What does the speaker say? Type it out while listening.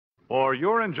For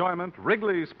your enjoyment,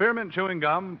 Wrigley Spearmint Chewing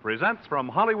Gum presents from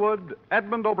Hollywood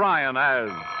Edmund O'Brien as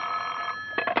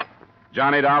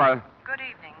Johnny Dollar. Good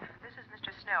evening. This is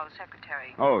Mr. Snell, the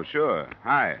secretary. Oh, sure.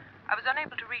 Hi. I was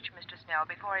unable to reach Mr. Snell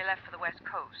before he left for the West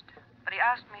Coast, but he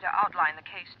asked me to outline the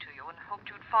case to you and hoped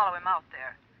you'd follow him out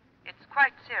there. It's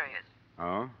quite serious.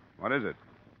 Oh? What is it?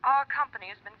 Our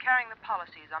company has been carrying the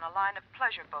policies on a line of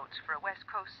pleasure boats for a West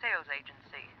Coast sales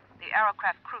agency, the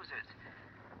Arrowcraft cruisers.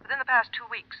 Within the past 2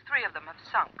 weeks, 3 of them have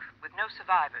sunk, with no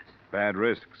survivors. Bad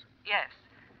risks. Yes.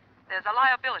 There's a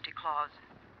liability clause.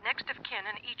 Next of kin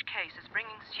in each case is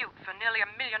bringing suit for nearly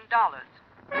 $1 million.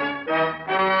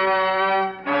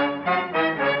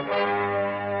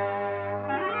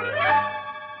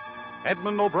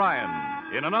 Edmund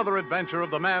O'Brien in another adventure of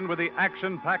the man with the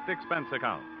action-packed expense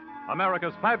account.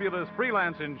 America's fabulous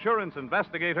freelance insurance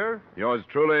investigator. Yours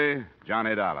truly,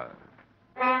 Johnny Dollar.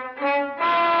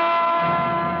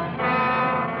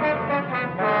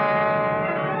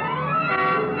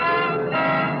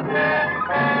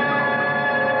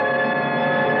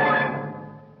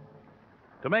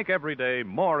 To make every day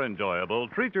more enjoyable,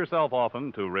 treat yourself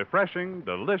often to refreshing,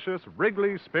 delicious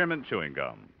Wrigley Spearmint Chewing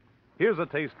Gum. Here's a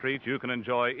taste treat you can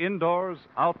enjoy indoors,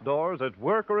 outdoors, at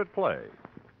work, or at play.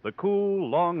 The cool,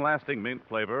 long-lasting mint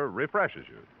flavor refreshes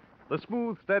you. The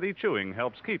smooth, steady chewing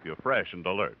helps keep you fresh and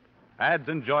alert. Adds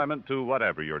enjoyment to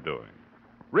whatever you're doing.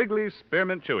 Wrigley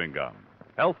Spearmint Chewing Gum.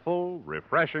 Healthful,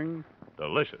 refreshing,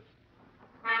 delicious.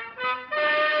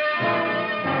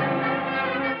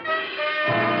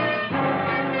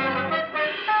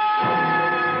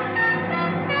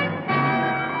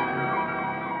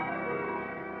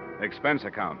 Expense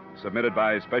account submitted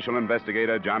by Special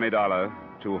Investigator Johnny Dollar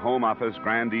to Home Office,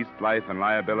 Grand East Life and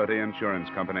Liability Insurance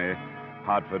Company,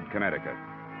 Hartford, Connecticut.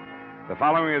 The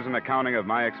following is an accounting of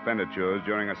my expenditures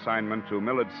during assignment to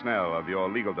Millard Snell of your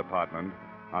legal department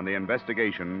on the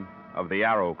investigation of the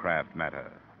Arrowcraft matter.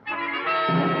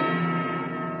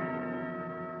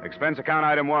 Expense account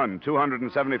item 1,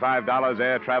 $275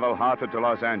 air travel Hartford to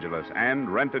Los Angeles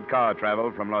and rented car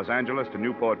travel from Los Angeles to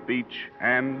Newport Beach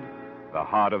and the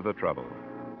heart of the trouble.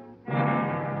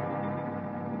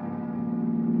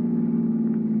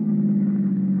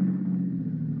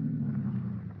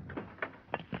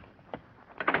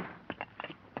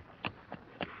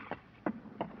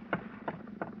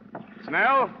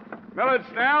 Snell? Millard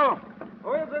Snell?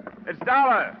 Who is it? It's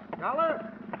Dollar.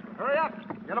 Dollar? Hurry up.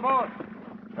 Get aboard.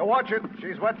 Now watch it.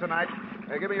 She's wet tonight.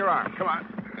 Hey, give me your arm. Come on.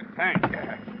 Thanks.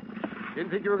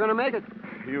 Didn't think you were going to make it.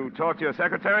 You talked to your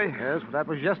secretary? Yes, but that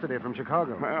was yesterday from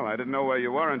Chicago. Well, I didn't know where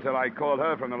you were until I called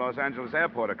her from the Los Angeles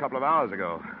airport a couple of hours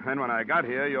ago. Then when I got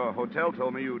here, your hotel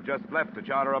told me you just left to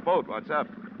charter a boat. What's up?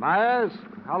 Myers,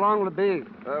 how long will it be?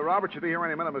 Robert should be here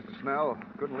any minute, Mr. Snell.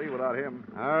 Couldn't leave without him.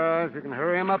 All right, if you can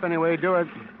hurry him up anyway, do it.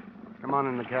 Come on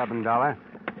in the cabin, Dollar.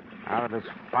 Out of this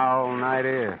foul night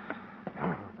air.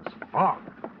 This fog.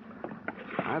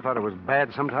 I thought it was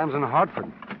bad sometimes in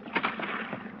Hartford.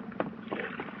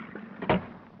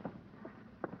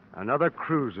 Another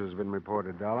cruise has been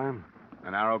reported, Dollar.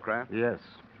 An Arrowcraft? Yes.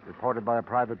 Reported by a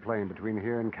private plane between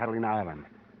here and Catalina Island.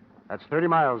 That's 30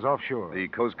 miles offshore. The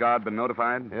Coast Guard been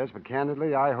notified? Yes, but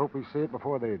candidly, I hope we see it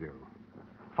before they do.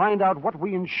 Find out what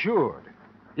we insured,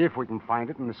 if we can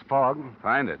find it in this fog.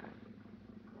 Find it?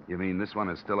 You mean this one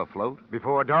is still afloat?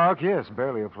 Before dark, yes,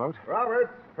 barely afloat.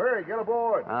 Robert, hurry, get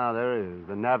aboard. Ah, there he is,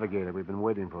 the navigator we've been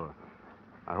waiting for.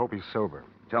 I hope he's sober.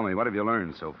 Tell me, what have you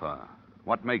learned so far?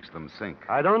 What makes them sink?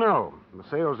 I don't know. The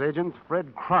sales agent,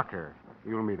 Fred Crocker,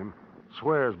 you'll meet him,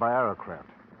 swears by Arrowcraft.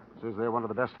 Says they're one of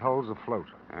the best hulls afloat.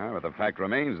 Ah, but the fact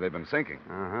remains they've been sinking.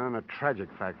 Uh-huh, and a tragic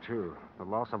fact, too. The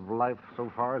loss of life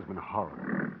so far has been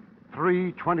horrible.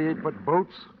 3 28-foot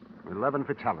boats, 11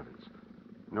 fatalities.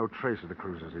 No trace of the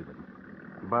cruisers, even.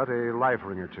 But a life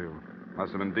ring or 2.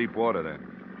 Must have been deep water then.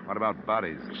 What about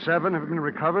bodies? 7 have been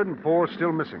recovered and 4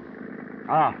 still missing.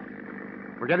 Ah,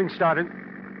 we're getting started.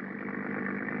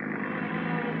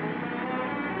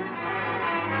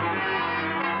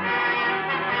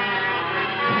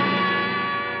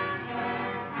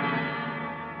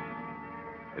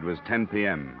 It was 10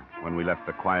 p.m. when we left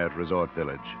the quiet resort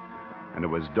village, and it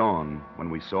was dawn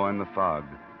when we saw in the fog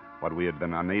what we had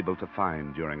been unable to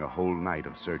find during a whole night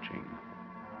of searching.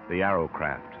 The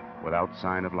Arrowcraft, without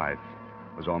sign of life,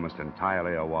 was almost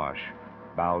entirely awash,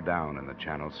 bowed down in the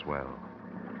channel swell.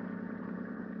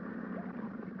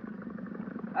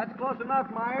 That's close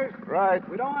enough, Myers. Right.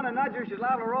 We don't want to nudge her. She's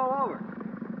liable to roll over.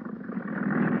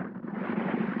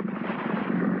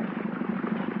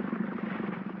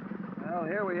 Well,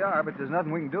 here we are, but there's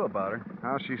nothing we can do about her.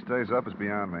 How she stays up is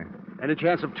beyond me. Any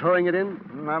chance of towing it in?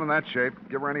 Not in that shape.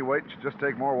 Give her any weight, she'll just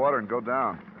take more water and go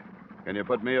down. Can you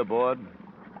put me aboard?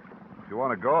 If you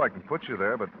want to go, I can put you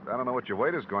there, but I don't know what your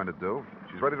waiter's going to do.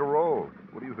 She's ready to roll.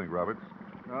 What do you think, Roberts?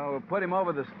 Oh, we'll put him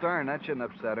over the stern. That shouldn't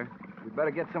upset her. We'd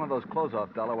better get some of those clothes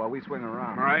off, Dollar, while we swing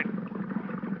around. All right.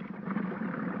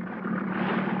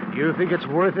 You think it's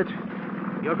worth it?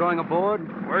 You're going aboard?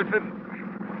 Worth it?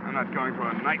 I'm not going for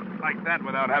a night like that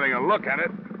without having a look at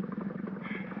it.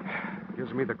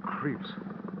 Gives me the creeps.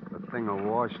 The thing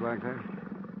awash like that.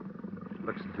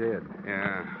 Looks dead.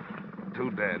 Yeah,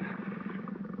 too dead.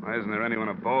 Why isn't there anyone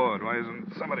aboard? Why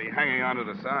isn't somebody hanging onto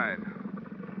the side?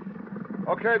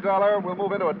 Okay, Dollar, we'll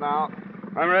move into it now.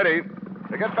 I'm ready.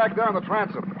 Now get back there on the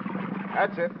transom.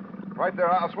 That's it. Right there.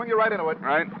 I'll swing you right into it.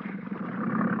 Right.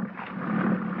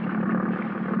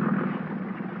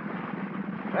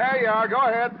 There you are. Go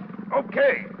ahead.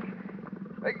 Okay.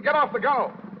 Hey, get off the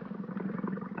gunwale.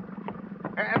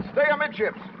 And stay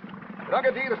amidships. Don't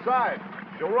get to either side.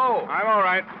 She'll roll. I'm all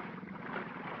right.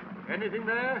 Anything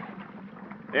there?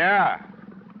 Yeah.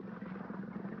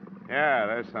 Yeah,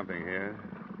 there's something here.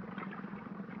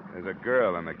 There's a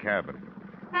girl in the cabin.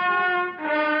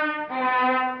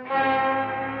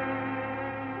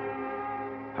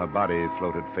 Her body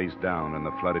floated face down in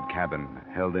the flooded cabin,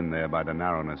 held in there by the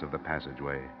narrowness of the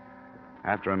passageway.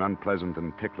 After an unpleasant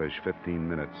and ticklish 15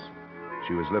 minutes,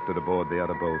 she was lifted aboard the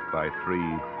other boat by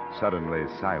 3 suddenly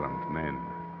silent men.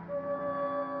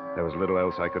 There was little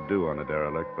else I could do on the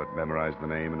derelict but memorize the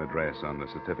name and address on the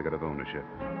certificate of ownership.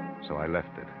 So I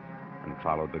left it and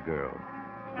followed the girl.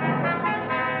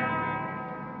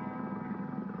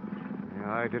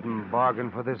 Yeah, I didn't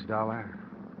bargain for this, Dollar.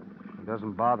 It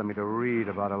doesn't bother me to read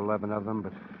about 11 of them,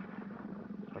 but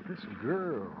this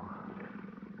girl,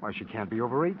 why, she can't be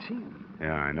over 18.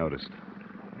 Yeah, I noticed.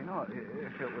 You know,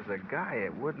 if it was a guy,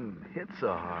 it wouldn't hit so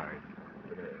hard.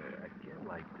 But a kid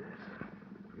like this,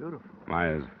 beautiful.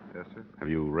 Myers, Yes, sir? have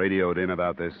you radioed in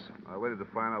about this? I waited to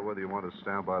find out whether you want to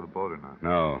stand by the boat or not.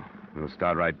 No. We'll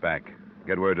start right back.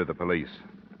 Get word to the police.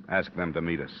 Ask them to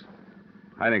meet us.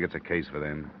 I think it's a case for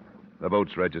them. The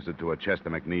boat's registered to a Chester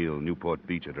McNeil, Newport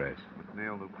Beach address.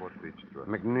 McNeil, Newport Beach address.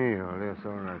 McNeil, yes,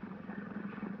 all right.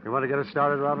 You want to get us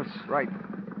started, Roberts? Right.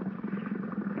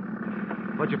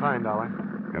 What'd you find, Dollar?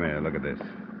 Come here, look at this.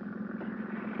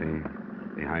 See?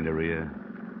 Behind her ear.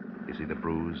 You see the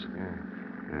bruise? Yeah.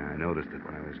 Yeah, I noticed it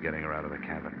when I was getting her out of the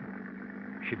cabin.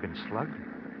 She'd been slugged?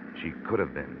 She could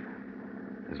have been.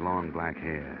 There's long black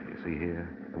hair. You see here?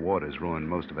 The water's ruined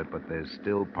most of it, but there's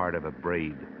still part of a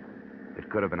braid. It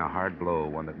could have been a hard blow,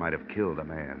 one that might have killed a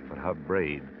man, but her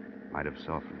braid might have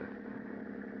softened it.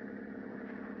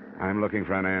 I'm looking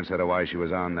for an answer to why she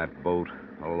was on that boat,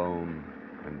 alone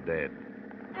and dead.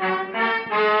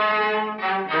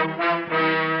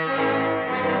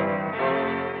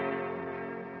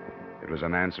 It was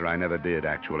an answer I never did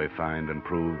actually find and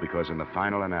prove because in the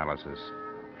final analysis,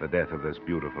 the death of this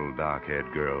beautiful,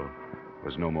 dark-haired girl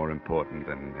was no more important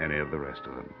than any of the rest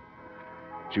of them.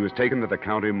 She was taken to the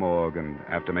county morgue, and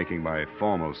after making my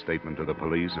formal statement to the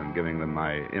police and giving them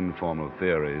my informal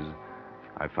theories,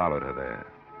 I followed her there.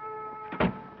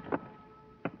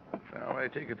 Now, I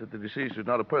take it that the deceased is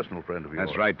not a personal friend of yours.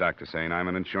 That's right, Dr. Sane. I'm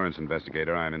an insurance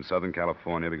investigator. I'm in Southern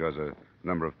California because a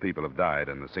number of people have died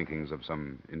in the sinkings of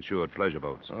some insured pleasure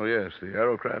boats. Oh, yes, the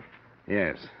Arrowcraft?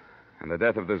 Yes. And the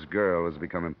death of this girl has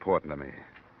become important to me.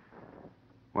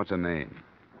 What's her name?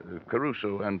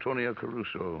 Caruso, Antonia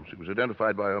Caruso. She was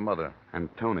identified by her mother.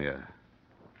 Antonia.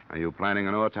 Are you planning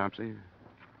an autopsy?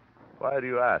 Why do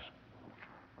you ask?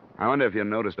 I wonder if you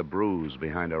noticed a bruise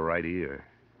behind her right ear.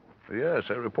 Yes,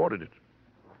 I reported it.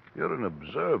 You're an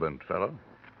observant fellow.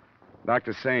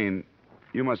 Dr. Sane,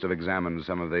 you must have examined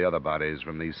some of the other bodies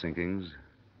from these sinkings.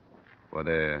 Were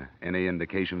there any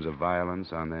indications of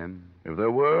violence on them? If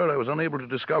there were, I was unable to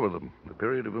discover them. The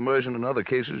period of immersion in other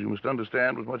cases, you must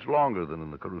understand, was much longer than in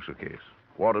the Caruso case.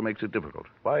 Water makes it difficult.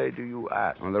 Why do you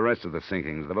ask? On the rest of the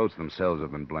sinkings, the boats themselves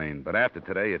have been blamed. But after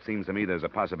today, it seems to me there's a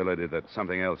possibility that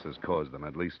something else has caused them,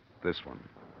 at least this one.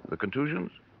 The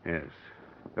contusions? Yes.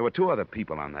 There were 2 other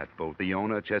people on that boat, the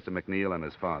owner, Chester McNeil, and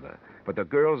his father. But the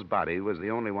girl's body was the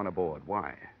only one aboard.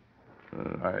 Why?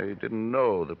 I didn't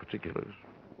know the particulars.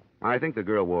 I think the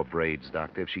girl wore braids,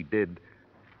 Doctor. If she did,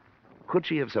 could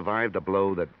she have survived a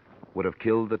blow that would have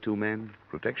killed the 2 men?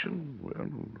 Protection? Well,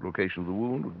 location of the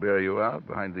wound would bear you out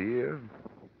behind the ear.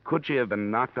 Could she have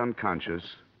been knocked unconscious,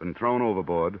 been thrown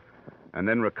overboard, and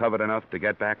then recovered enough to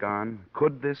get back on?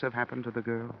 Could this have happened to the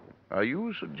girl? Are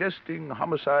you suggesting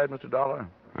homicide, Mr. Dollar?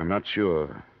 I'm not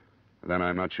sure. Then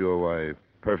I'm not sure why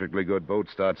perfectly good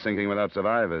boats start sinking without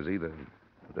survivors either.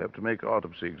 They have to make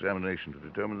autopsy examination to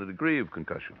determine the degree of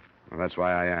concussion. Well, that's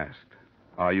why I asked.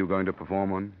 Are you going to perform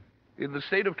one? In the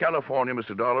state of California,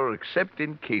 Mr. Dollar, except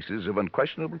in cases of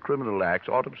unquestionable criminal acts,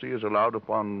 autopsy is allowed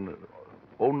upon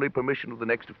only permission of the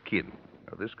next of kin.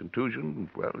 Now, this contusion,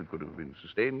 well, it could have been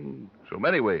sustained so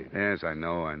many ways. Yes, I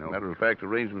know. Matter of fact,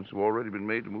 arrangements have already been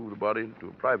made to move the body to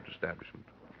a private establishment.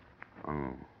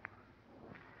 Oh.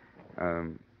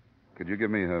 Could you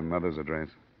give me her mother's address?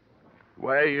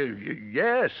 Why,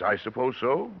 yes, I suppose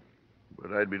so.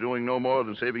 But I'd be doing no more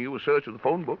than saving you a search of the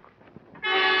phone book.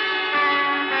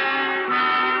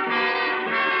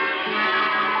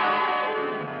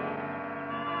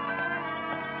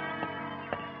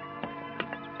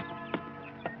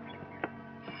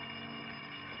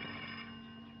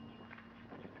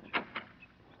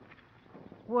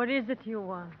 What is it you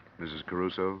want? Mrs.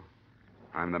 Caruso,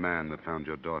 I'm the man that found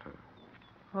your daughter.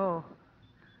 Oh.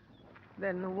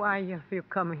 Then why have you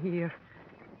come here?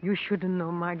 You shouldn't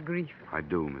know my grief. I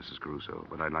do, Mrs. Caruso,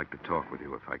 but I'd like to talk with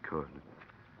you if I could.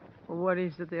 What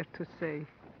is there to say?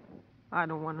 I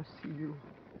don't want to see you.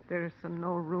 There is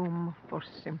no room for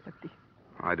sympathy.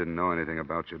 I didn't know anything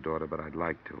about your daughter, but I'd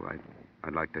like to.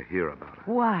 I'd like to hear about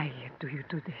her. Why do you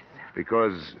do this?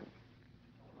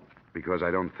 Because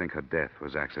I don't think her death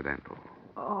was accidental.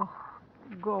 Oh,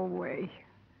 go away.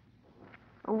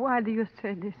 Why do you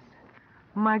say this?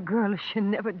 My girl, she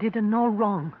never did no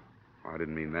wrong. I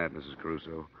didn't mean that, Mrs.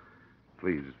 Caruso.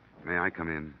 Please, may I come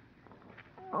in?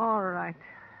 All right.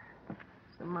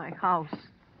 It's my house.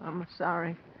 I'm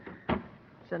sorry.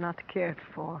 It's not cared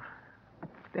for.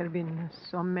 There have been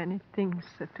so many things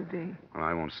today. Well,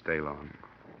 I won't stay long.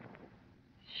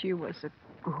 She was a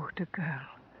good girl.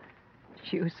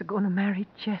 She was going to marry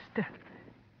Chester.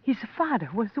 His father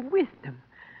was with them.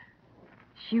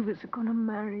 She was going to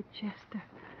marry Chester.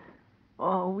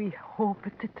 Oh, we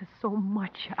hoped it so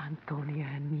much, Antonia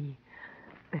and me,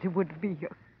 that it would be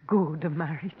a good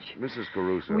marriage. Mrs.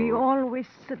 Caruso. We always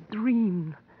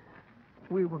dreamed.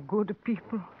 We were good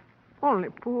people, only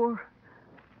poor.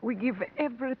 We give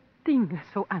everything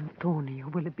so Antonia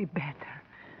will be better.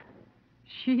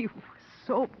 She was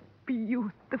so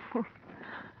beautiful.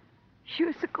 She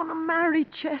was going to marry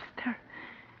Chester.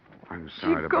 I'm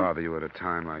sorry to bother you at a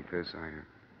time like this.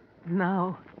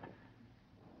 Now,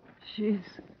 she's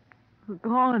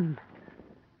gone.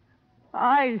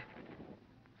 I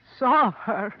saw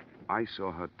her. I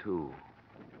saw her, too.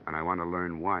 And I want to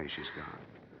learn why she's gone.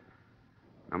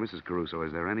 Now, Mrs. Caruso,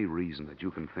 is there any reason that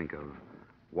you can think of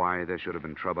why there should have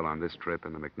been trouble on this trip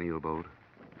in the McNeil boat?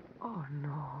 Oh,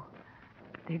 no.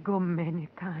 They go many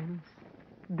times.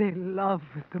 They love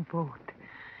the boat.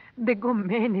 They go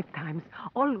many times,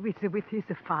 always with his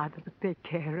father to take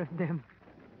care of them.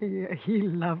 He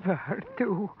loved her,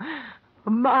 too.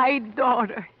 My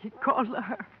daughter, he called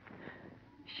her.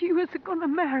 She was going to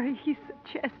marry his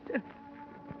Chester.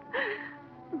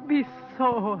 Be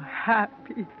so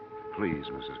happy. Please,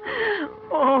 Mrs. Caruso.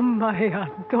 Oh, my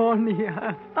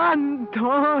Antonia.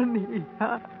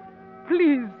 Antonia.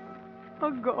 Please,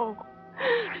 go.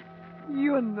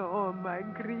 You know my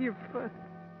grief.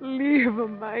 Leave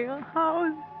my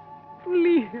house.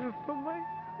 Leave my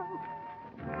house.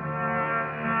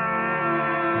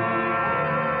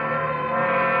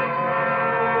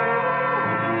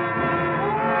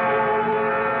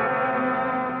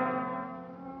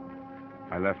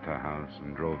 I left her house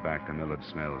and drove back to Millard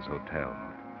Snell's hotel.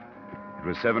 It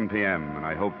was 7 p.m., and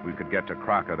I hoped we could get to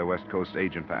Crocker, the West Coast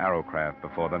agent for Arrowcraft,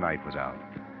 before the night was out.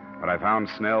 But I found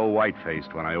Snell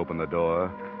white-faced when I opened the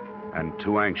door and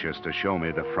too anxious to show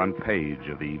me the front page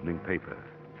of the evening paper.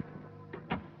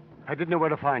 I didn't know where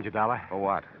to find you, Dollar. For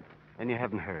what? And you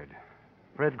haven't heard.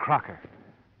 Fred Crocker,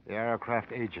 the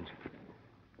Arrowcraft agent.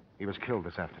 He was killed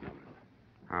this afternoon.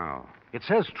 How? It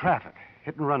says traffic,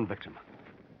 hit-and-run victim.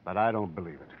 But I don't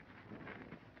believe it.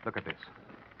 Look at this.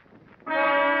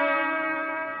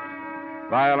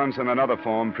 Violence in another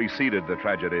form preceded the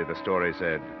tragedy, the story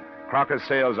said. Crocker's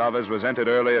sales office was entered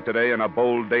earlier today in a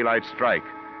bold daylight strike.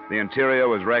 The interior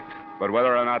was wrecked, but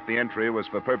whether or not the entry was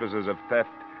for purposes of theft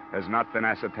has not been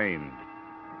ascertained.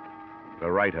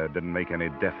 The writer didn't make any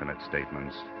definite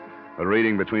statements, but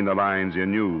reading between the lines, you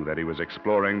knew that he was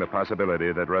exploring the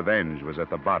possibility that revenge was at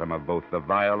the bottom of both the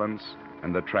violence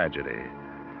and the tragedy,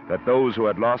 that those who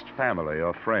had lost family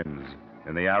or friends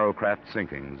in the Arrowcraft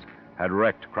sinkings had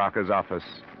wrecked Crocker's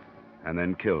office and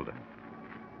then killed him.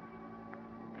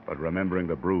 But remembering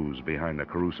the bruise behind the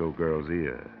Caruso girl's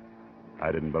ear,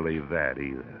 I didn't believe that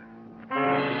either.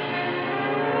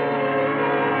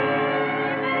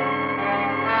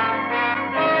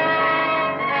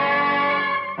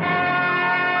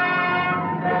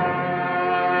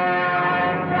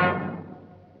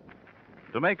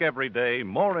 To To make every day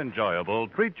more enjoyable,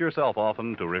 treat yourself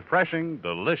often to refreshing,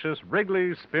 delicious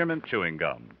Wrigley's Spearmint Chewing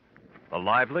Gum. The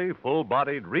lively,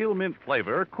 full-bodied real mint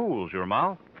flavor cools your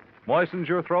mouth, moistens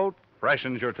your throat,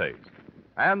 freshens your taste.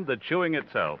 And the chewing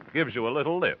itself gives you a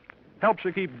little lift, helps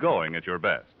you keep going at your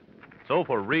best. So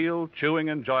for real chewing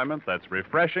enjoyment that's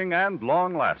refreshing and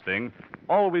long-lasting,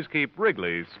 always keep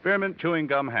Wrigley's Spearmint Chewing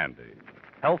Gum handy.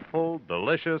 Healthful,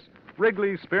 delicious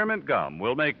Wrigley's Spearmint Gum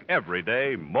will make every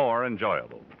day more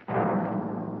enjoyable.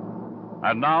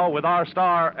 And now, with our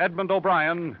star, Edmund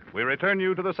O'Brien, we return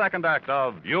you to the second act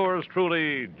of yours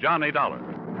truly, Johnny Dollar.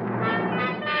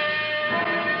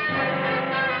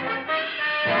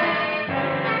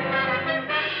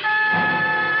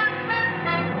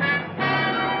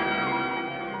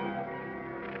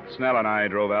 Snell and I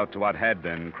drove out to what had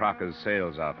been Crocker's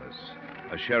sales office.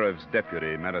 A sheriff's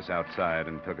deputy met us outside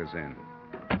and took us in.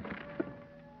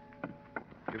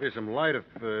 Give you some light if...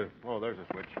 Oh, there's a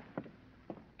switch.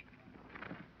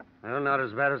 Well, not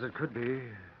as bad as it could be.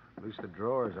 At least the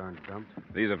drawers aren't dumped.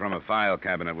 These are from a file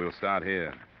cabinet. We'll start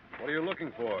here. What are you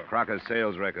looking for? Crocker's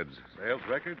sales records. Sales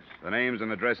records? The names and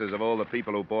addresses of all the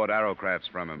people who bought Arrowcrafts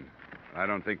from him. I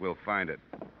don't think we'll find it.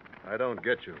 I don't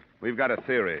get you. We've got a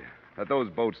theory that those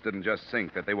boats didn't just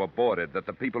sink, that they were boarded, that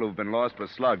the people who've been lost were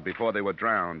slugged before they were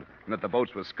drowned, and that the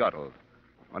boats were scuttled.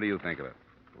 What do you think of it?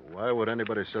 Why would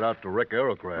anybody set out to wreck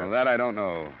Arrowcraft? Well, that I don't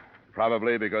know.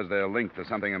 Probably because they're linked to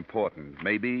something important.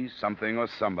 Maybe something or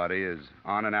somebody is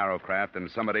on an Arrowcraft and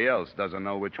somebody else doesn't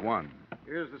know which one.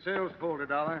 Here's the sales folder,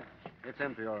 Dollar. It's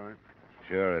empty, all right.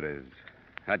 Sure it is.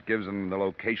 That gives them the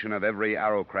location of every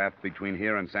Arrowcraft between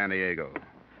here and San Diego.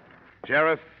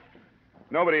 Sheriff,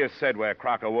 nobody has said where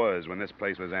Crocker was when this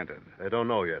place was entered. They don't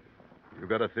know yet. You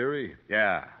got a theory?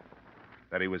 Yeah,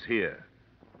 that he was here.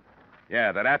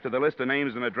 Yeah, that after the list of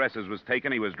names and addresses was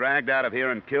taken, he was dragged out of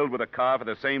here and killed with a car for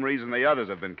the same reason the others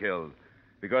have been killed.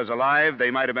 Because alive,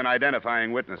 they might have been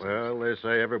identifying witnesses. Well, they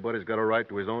say everybody's got a right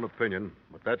to his own opinion,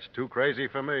 but that's too crazy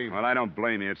for me. Well, I don't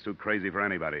blame you. It's too crazy for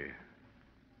anybody.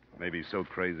 Maybe so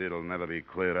crazy it'll never be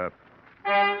cleared up.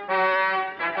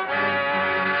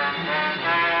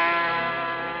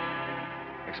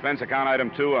 Expense account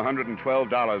item 2,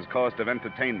 $112 cost of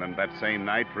entertainment that same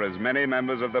night for as many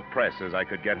members of the press as I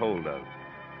could get hold of.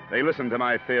 They listened to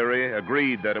my theory,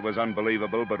 agreed that it was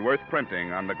unbelievable, but worth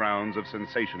printing on the grounds of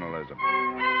sensationalism.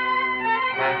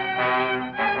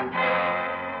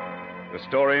 The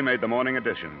story made the morning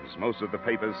editions, most of the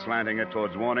papers slanting it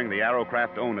towards warning the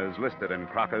Arrowcraft owners listed in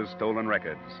Crocker's stolen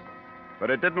records. But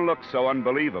it didn't look so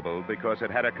unbelievable because it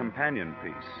had a companion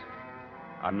piece.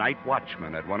 A night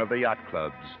watchman at one of the yacht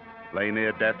clubs lay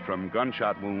near death from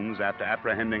gunshot wounds after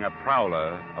apprehending a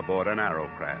prowler aboard an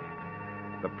Arrowcraft.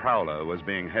 The prowler was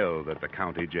being held at the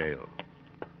county jail.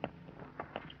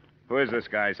 Who is this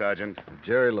guy, Sergeant?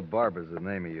 Jerry LaBarber's the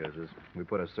name he uses. We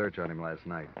put a search on him last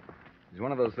night. He's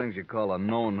one of those things you call a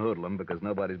known hoodlum because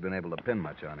nobody's been able to pin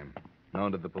much on him.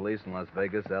 Known to the police in Las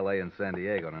Vegas, L.A., and San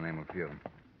Diego, to name a few.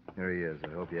 Here he is.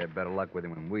 I hope you had better luck with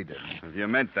him than we did. If you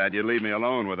meant that, you'd leave me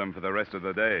alone with him for the rest of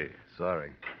the day.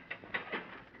 Sorry.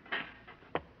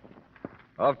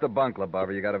 Off the bunk,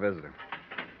 LaBarber. You got a visitor.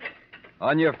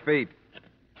 On your feet.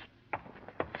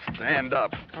 Stand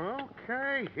up.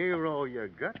 Okay, hero, you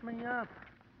got me up.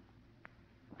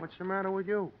 What's the matter with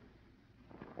you?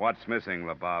 What's missing,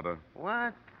 LaBarber?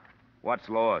 What? What's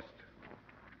lost?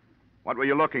 What were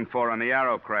you looking for on the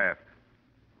Arrowcraft?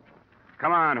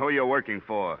 Come on, who are you working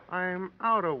for? I'm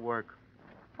out of work.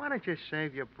 Why don't you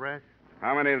save your breath?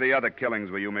 How many of the other killings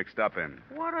were you mixed up in?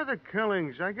 What are the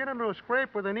killings? I get into a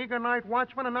scrape with an eager night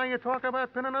watchman, and now you talk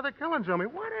about pinning other killings on me.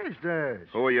 What is this?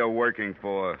 Who are you working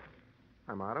for?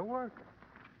 I'm out of work.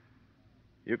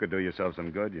 You could do yourself some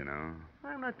good, you know.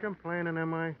 I'm not complaining,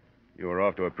 am I? You were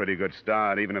off to a pretty good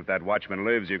start. Even if that watchman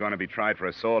lives, you're going to be tried for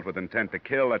assault with intent to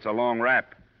kill. That's a long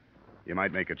rap. You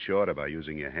might make it shorter by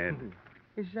using your head.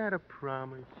 Is that a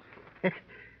promise?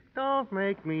 Don't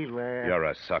make me laugh. You're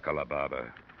a sucker, LaBarber.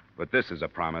 But this is a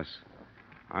promise.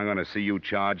 I'm going to see you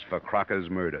charged for Crocker's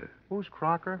murder. Who's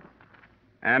Crocker?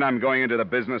 And I'm going into the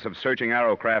business of searching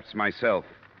Arrowcrafts myself.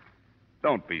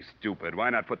 Don't be stupid. Why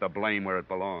not put the blame where it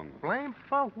belongs? Blame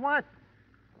for what?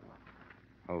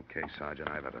 Okay, Sergeant,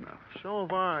 I've had enough. So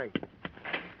have I.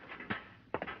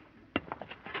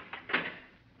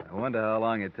 I wonder how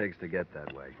long it takes to get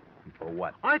that way. And for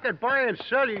what? I could buy and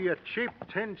sell you, you cheap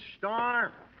tin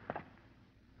star.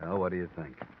 Well, what do you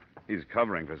think? He's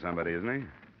covering for somebody, isn't he?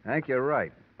 Hank, you're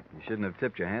right. You shouldn't have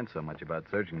tipped your hand so much about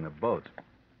searching the boats.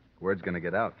 Word's going to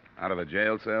get out. Out of a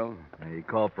jail cell? He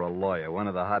called for a lawyer, one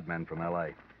of the hot men from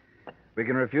L.A. We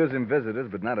can refuse him visitors,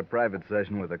 but not a private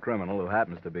session with a criminal who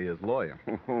happens to be his lawyer.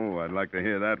 Oh, I'd like to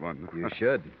hear that one. You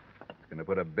should. It's going to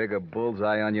put a bigger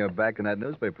bullseye on your back than that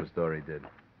newspaper story did.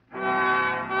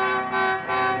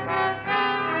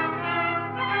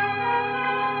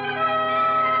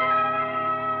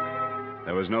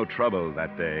 There was no trouble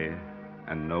that day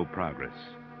and no progress.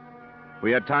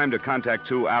 We had time to contact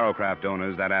 2 Arrowcraft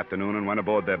owners that afternoon and went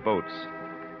aboard their boats.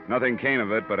 Nothing came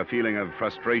of it but a feeling of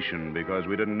frustration because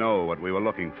we didn't know what we were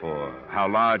looking for, how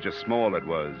large or small it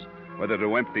was, whether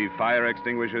to empty fire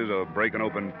extinguishers or break and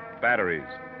open batteries.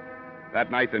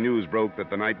 That night the news broke that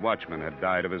the night watchman had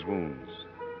died of his wounds.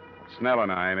 Snell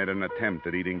and I made an attempt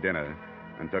at eating dinner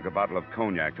and took a bottle of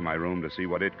cognac to my room to see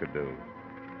what it could do.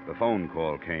 The phone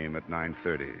call came at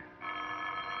 9:30.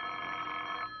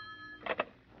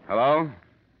 Hello?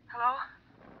 Hello?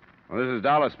 Well, this is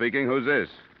Dollar speaking. Who's this?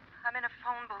 I'm in a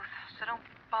phone booth, so don't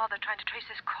bother trying to trace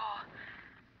this call.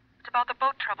 It's about the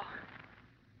boat trouble.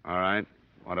 All right.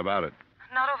 What about it?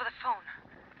 Not over the phone.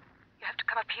 You have to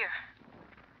come up here.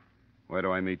 Where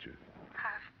do I meet you?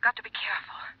 I've got to be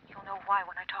careful. You'll know why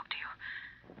when I talk to you.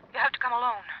 You have to come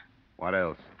alone. What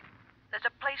else? There's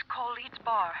a place called Leeds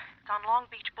Bar. It's on Long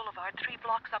Beach Boulevard, 3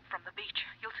 blocks up from the beach.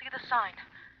 You'll see the sign.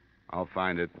 I'll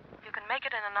find it. You can make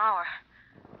it in an hour.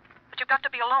 But you've got to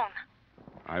be alone.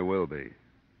 I will be.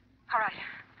 All right.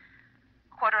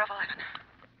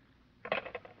 11:15.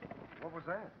 What was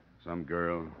that? Some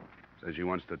girl says she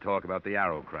wants to talk about the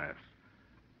Arrowcrafts.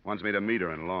 Wants me to meet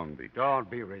her in Long Beach. Don't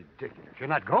be ridiculous. You're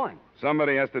not going.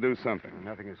 Somebody has to do something.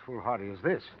 Nothing as foolhardy as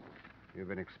this. You've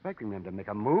been expecting them to make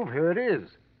a move. Here it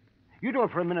is. You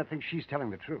don't for a minute think she's telling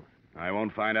the truth. I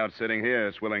won't find out sitting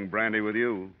here swilling brandy with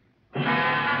you.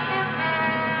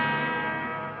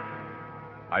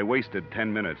 I wasted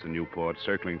 10 minutes in Newport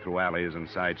circling through alleys and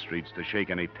side streets to shake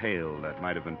any tail that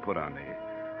might have been put on me.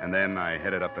 And then I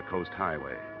headed up the Coast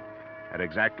Highway. At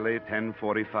exactly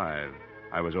 10:45,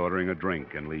 I was ordering a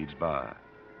drink in Leeds Bar.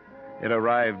 It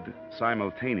arrived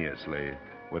simultaneously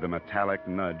with a metallic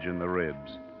nudge in the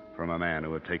ribs from a man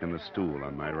who had taken the stool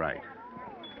on my right.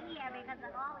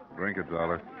 Drink it,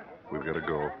 Dollar. We've got to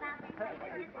go.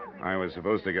 I was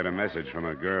supposed to get a message from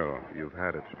a girl. You've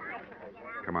had it.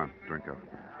 Come on, drink up.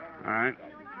 All right.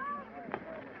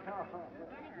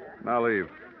 Now leave.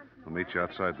 I'll meet you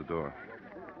outside the door.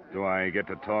 Do I get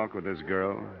to talk with this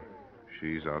girl?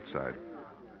 She's outside.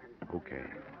 Okay.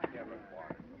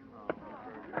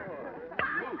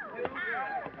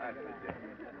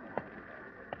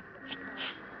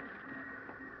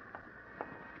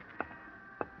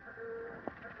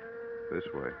 This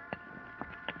way.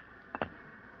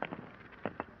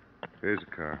 Here's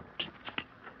a car.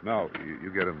 No,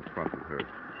 you get in the front with her.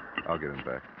 I'll get in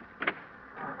back.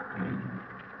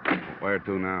 Where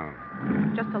to now?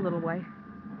 Just a little way.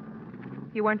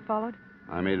 You weren't followed?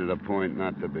 I made it a point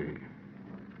not to be.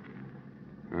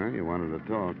 Huh? You wanted to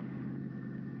talk.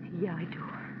 Yeah, I do.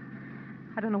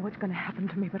 I don't know what's going to happen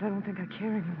to me, but I don't think I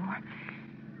care anymore.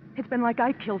 It's been like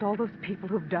I killed all those people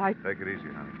who've died. Take it easy,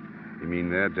 honey. You mean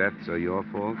their deaths are your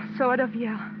fault? Sort of,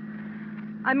 yeah.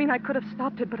 I mean, I could have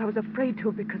stopped it, but I was afraid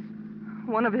to because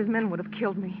one of his men would have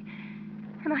killed me.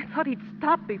 And I thought he'd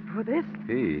stop me for this.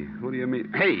 He? Who do you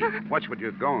mean? Hey, watch what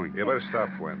you're going. You better stop,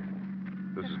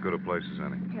 Gwen. This is as good a place as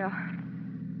any. Yeah.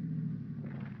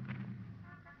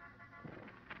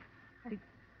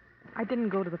 I didn't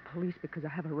go to the police because I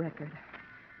have a record.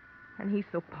 And he's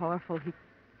so powerful,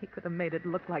 he could have made it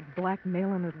look like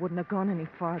blackmail and it wouldn't have gone any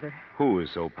farther. Who is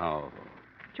so powerful?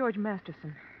 George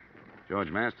Masterson. George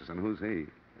Masterson. Who's he?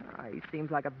 He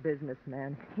seems like a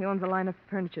businessman. He owns a line of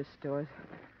furniture stores.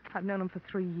 I've known him for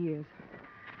 3 years.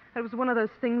 It was one of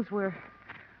those things where,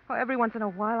 every once in a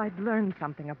while I'd learn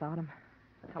something about him.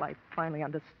 Until I finally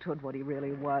understood what he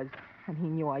really was. And he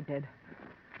knew I did.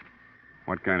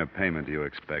 What kind of payment do you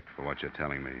expect for what you're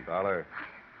telling me? Dollar.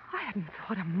 I hadn't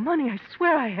thought of money. I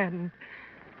swear I hadn't.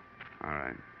 All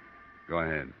right. Go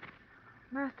ahead.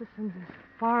 Masterson's as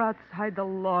far outside the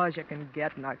law as you can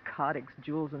get. Narcotics,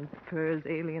 jewels and furs,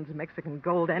 aliens, Mexican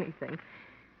gold, anything.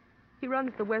 He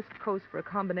runs the West Coast for a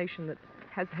combination that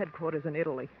has headquarters in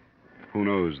Italy. Who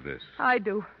knows this? I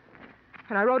do.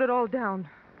 And I wrote it all down.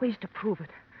 Ways to prove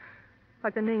it.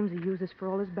 Like the names he uses for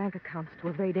all his bank accounts to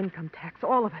evade income tax.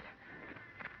 All of it.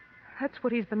 That's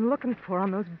what he's been looking for on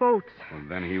those boats. Well,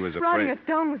 then he was Writing afraid. it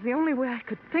down was the only way I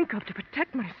could think of to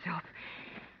protect myself.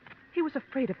 He was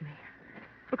afraid of me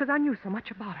because I knew so much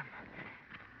about him.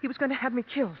 He was going to have me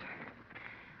killed.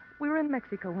 We were in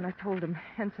Mexico when I told him,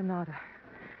 Ensenada.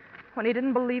 When he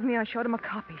didn't believe me, I showed him a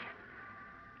copy.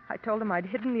 I told him I'd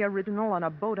hidden the original on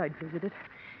a boat I'd visited,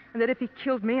 and that if he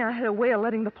killed me, I had a way of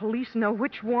letting the police know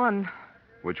which one.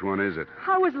 Which one is it?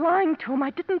 I was lying to him.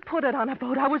 I didn't put it on a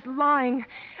boat. I was lying.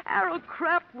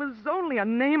 Arrowcraft was only a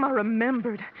name I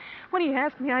remembered. When he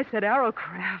asked me, I said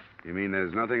Arrowcraft. You mean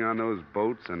there's nothing on those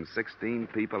boats and 16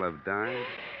 people have died?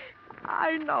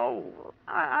 I know.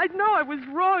 I know I was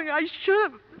wrong. I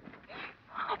should have.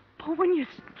 But when you're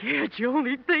scared, you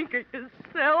only think of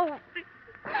yourself.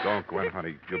 Don't, Gwen,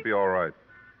 honey. You'll be all right.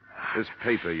 This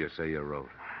paper you say you wrote,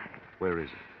 where is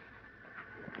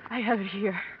it? I have it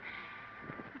here.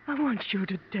 I want you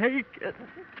to take it.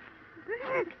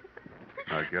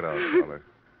 Now, get out, Dollar.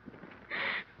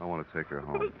 I want to take her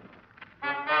home.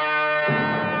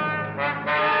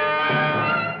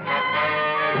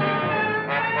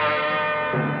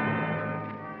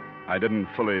 I didn't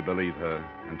fully believe her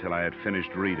until I had finished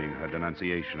reading her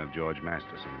denunciation of George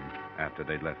Masterson after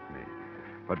they'd left me.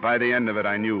 But by the end of it,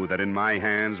 I knew that in my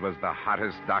hands was the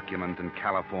hottest document in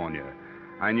California.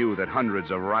 I knew that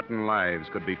hundreds of rotten lives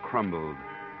could be crumbled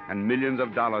and millions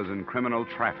of dollars in criminal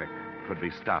traffic could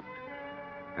be stopped.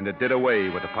 And it did away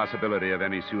with the possibility of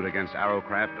any suit against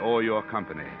Arrowcraft or your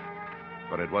company.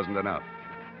 But it wasn't enough.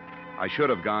 I should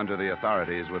have gone to the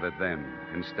authorities with it then.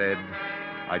 Instead,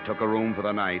 I took a room for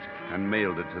the night and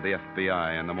mailed it to the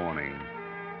FBI in the morning.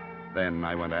 Then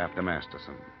I went after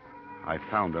Masterson. I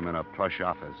found him in a plush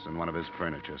office in one of his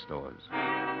furniture stores.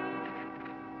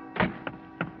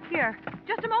 Here.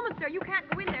 Just a moment, sir. You can't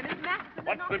go in there. Miss Masterson.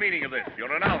 What's the meaning of this?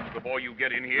 You're announced before you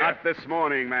get in here. Not this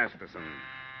morning, Masterson.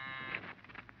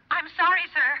 I'm sorry,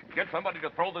 sir. Get somebody to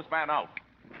throw this man out.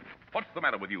 What's the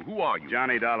matter with you? Who are you?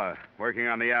 Johnny Dollar, working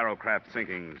on the Arrowcraft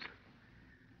sinkings.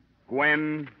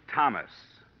 Gwen Thomas.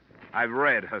 I've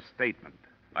read her statement.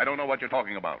 I don't know what you're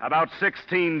talking about. About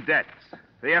 16 deaths.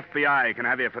 The FBI can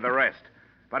have you for the rest.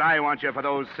 But I want you for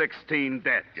those 16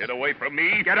 deaths. Get away from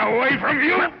me. Get away from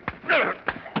you!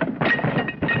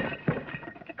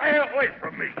 Stay away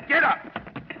from me. Get up!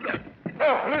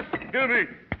 Listen to me.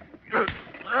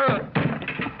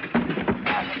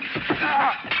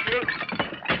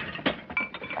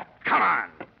 Come on,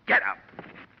 get up.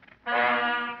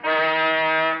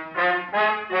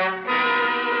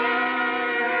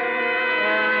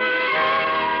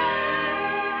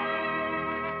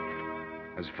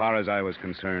 As far as I was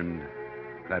concerned,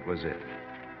 that was it.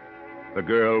 The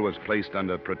girl was placed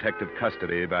under protective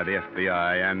custody by the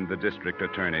FBI and the district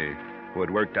attorney, who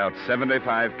had worked out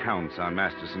 75 counts on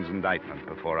Masterson's indictment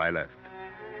before I left.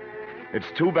 It's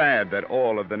too bad that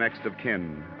all of the next of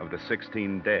kin of the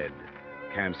 16 dead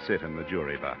can't sit in the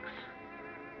jury box.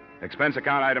 Expense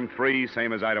account item 3,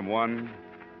 same as item 1.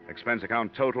 Expense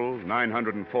account total,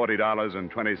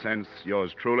 $940.20.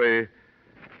 Yours truly,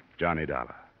 Johnny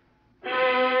Dollar.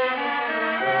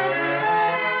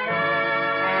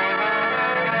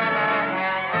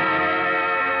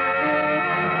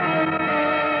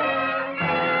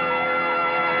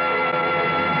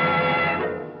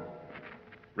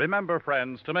 Remember,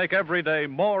 friends, to make every day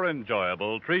more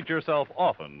enjoyable, treat yourself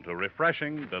often to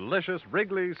refreshing, delicious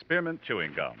Wrigley Spearmint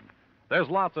Chewing Gum. There's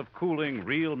lots of cooling,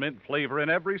 real mint flavor in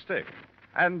every stick.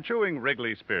 And chewing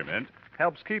Wrigley Spearmint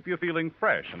helps keep you feeling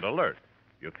fresh and alert.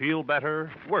 You feel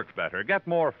better, work better, get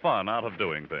more fun out of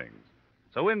doing things.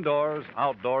 So indoors,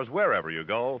 outdoors, wherever you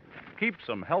go, keep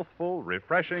some healthful,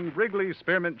 refreshing Wrigley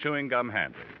Spearmint Chewing Gum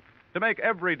handy. To make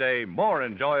every day more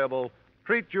enjoyable,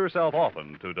 treat yourself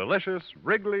often to delicious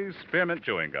Wrigley's Spearmint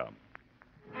Chewing Gum.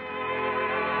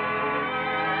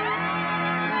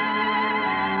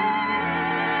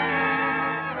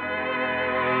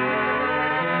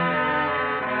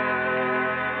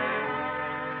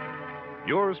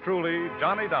 Yours truly,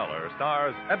 Johnny Dollar,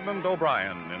 stars Edmund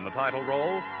O'Brien in the title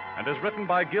role and is written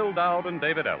by Gil Dowd and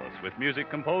David Ellis, with music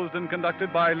composed and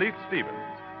conducted by Leith Stevens.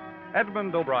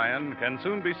 Edmund O'Brien can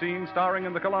soon be seen starring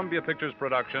in the Columbia Pictures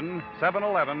production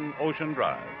 711 Ocean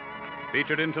Drive.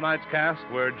 Featured in tonight's cast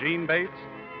were Gene Bates,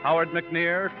 Howard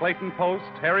McNear, Clayton Post,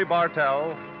 Harry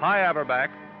Bartell, Hy Averback,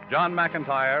 John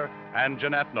McIntyre, and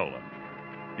Jeanette Nolan.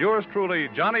 Yours truly,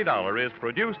 Johnny Dollar, is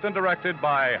produced and directed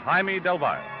by Jaime Del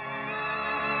Valle.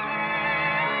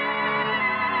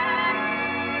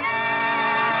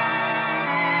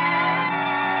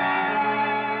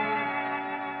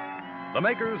 The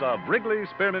makers of Wrigley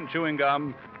Spearmint Chewing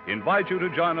Gum invite you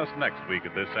to join us next week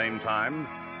at this same time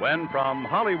when, from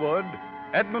Hollywood,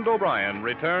 Edmund O'Brien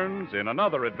returns in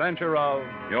another adventure of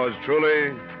Yours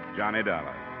truly, Johnny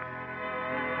Dollar.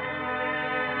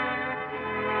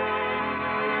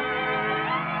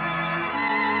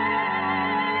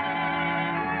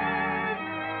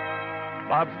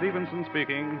 Bob Stevenson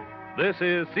speaking. This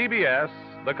is CBS,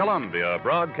 the Columbia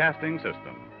Broadcasting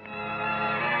System.